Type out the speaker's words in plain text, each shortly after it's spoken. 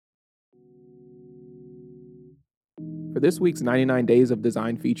For this week's 99 Days of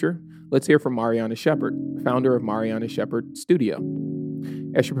Design feature, let's hear from Mariana Shepard, founder of Mariana Shepard Studio.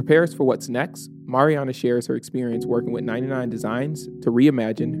 As she prepares for what's next, Mariana shares her experience working with 99 Designs to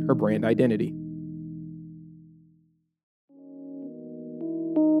reimagine her brand identity.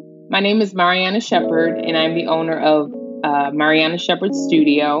 My name is Mariana Shepard, and I'm the owner of Mariana Shepard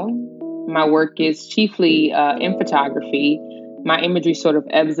Studio. My work is chiefly in photography. My imagery sort of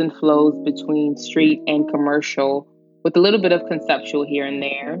ebbs and flows between street and commercial, with a little bit of conceptual here and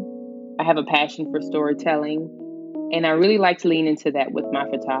there. I have a passion for storytelling, and I really like to lean into that with my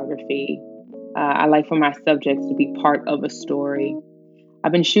photography. I like for my subjects to be part of a story.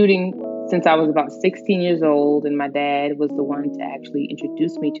 I've been shooting since I was about 16 years old, and my dad was the one to actually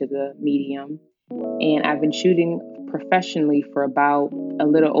introduce me to the medium. And I've been shooting professionally for about a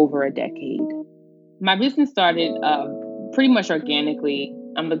little over a decade. My business started pretty much organically.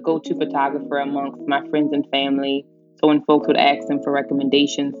 I'm the go-to photographer amongst my friends and family. So when folks would ask them for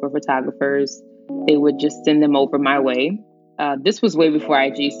recommendations for photographers, they would just send them over my way. This was way before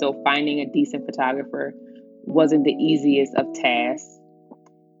IG, so finding a decent photographer wasn't the easiest of tasks.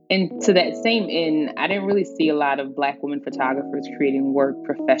 And to that same end, I didn't really see a lot of Black women photographers creating work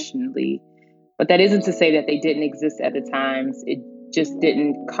professionally. But that isn't to say that they didn't exist at the times. It just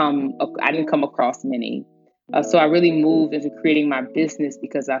I didn't come across many. So I really moved into creating my business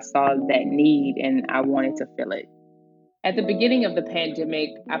because I saw that need and I wanted to fill it. At the beginning of the pandemic,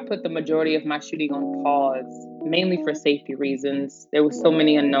 I put the majority of my shooting on pause, mainly for safety reasons. There were so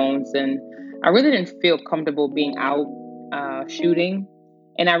many unknowns, and I really didn't feel comfortable being out shooting.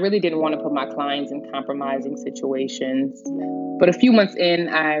 And I really didn't want to put my clients in compromising situations. But a few months in,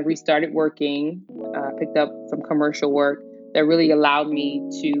 I restarted working, picked up some commercial work that really allowed me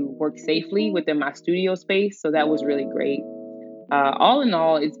to work safely within my studio space. So that was really great. All in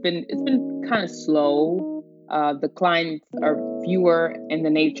all, it's been kind of slow. The clients are fewer, and the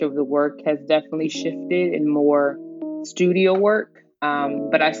nature of the work has definitely shifted in more studio work.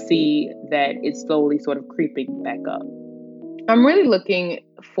 But I see that it's slowly sort of creeping back up. I'm really looking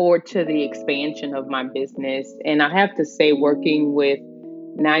forward to the expansion of my business. And I have to say, working with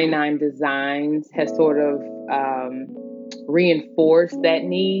 99 Designs has sort of reinforced that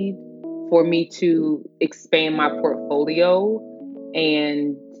need for me to expand my portfolio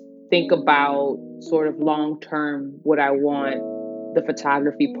and think about sort of long-term what I want the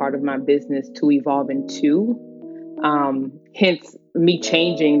photography part of my business to evolve into. Hence me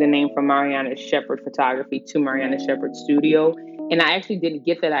changing the name from Mariana Shepard Photography to Mariana Shepard Studio. And I actually didn't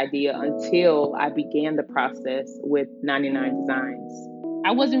get that idea until I began the process with 99 Designs.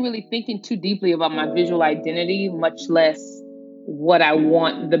 I wasn't really thinking too deeply about my visual identity, much less what I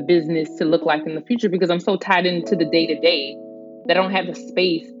want the business to look like in the future, because I'm so tied into the day-to-day that I don't have the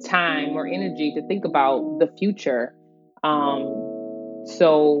space, time, or energy to think about the future.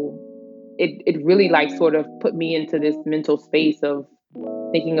 So it really sort of put me into this mental space of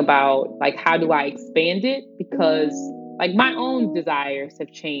thinking about how do I expand it? Because my own desires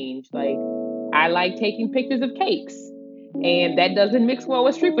have changed. I like taking pictures of cakes, and that doesn't mix well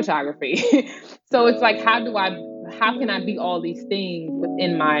with street photography. So it's how can I be all these things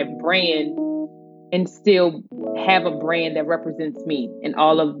within my brand and still have a brand that represents me and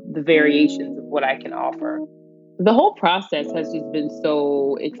all of the variations of what I can offer? The whole process has just been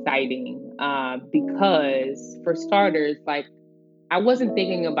so exciting because, for starters, I wasn't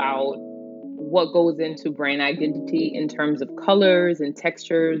thinking about what goes into brand identity in terms of colors and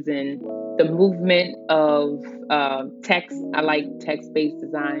textures and the movement of text. I like text-based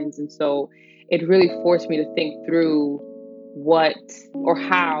designs. And so it really forced me to think through what or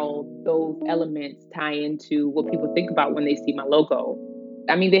how those elements tie into what people think about when they see my logo.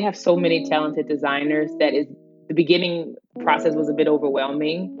 I mean, they have so many talented designers that the beginning process was a bit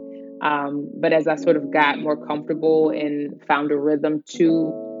overwhelming. But as I sort of got more comfortable and found a rhythm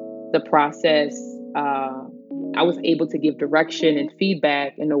to the process, I was able to give direction and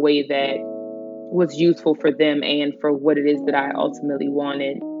feedback in a way that was useful for them and for what it is that I ultimately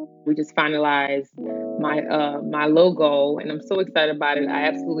wanted. We just finalized my logo, and I'm so excited about it. I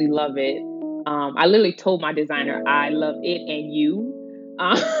absolutely love it. I literally told my designer, I love it and you.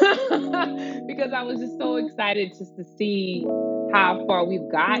 Because I was just so excited just to see how far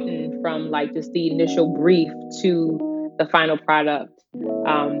we've gotten from just the initial brief to the final product.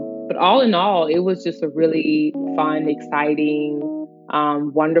 But all in all, it was just a really fun, exciting,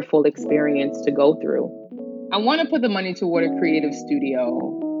 wonderful experience to go through. I want to put the money toward a creative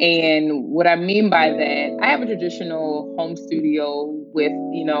studio. And what I mean by that, I have a traditional home studio with,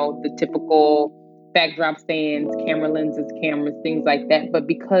 the typical backdrop stands, camera lenses, cameras, things like that. But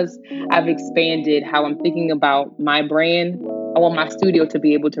because I've expanded how I'm thinking about my brand, I want my studio to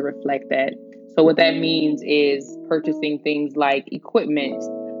be able to reflect that. So what that means is purchasing things like equipment.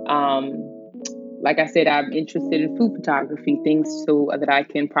 Like I said, I'm interested in food photography, things so that I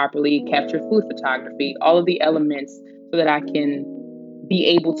can properly capture food photography, all of the elements so that I can be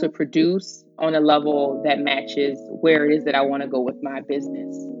able to produce on a level that matches where it is that I want to go with my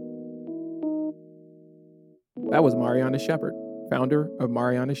business. That was Mariana Shepard, founder of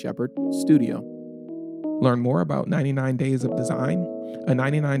Mariana Shepard Studio. Learn more about 99 Days of Design, a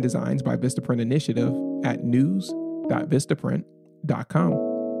 99 Designs by Vistaprint initiative at news.vistaprint.com.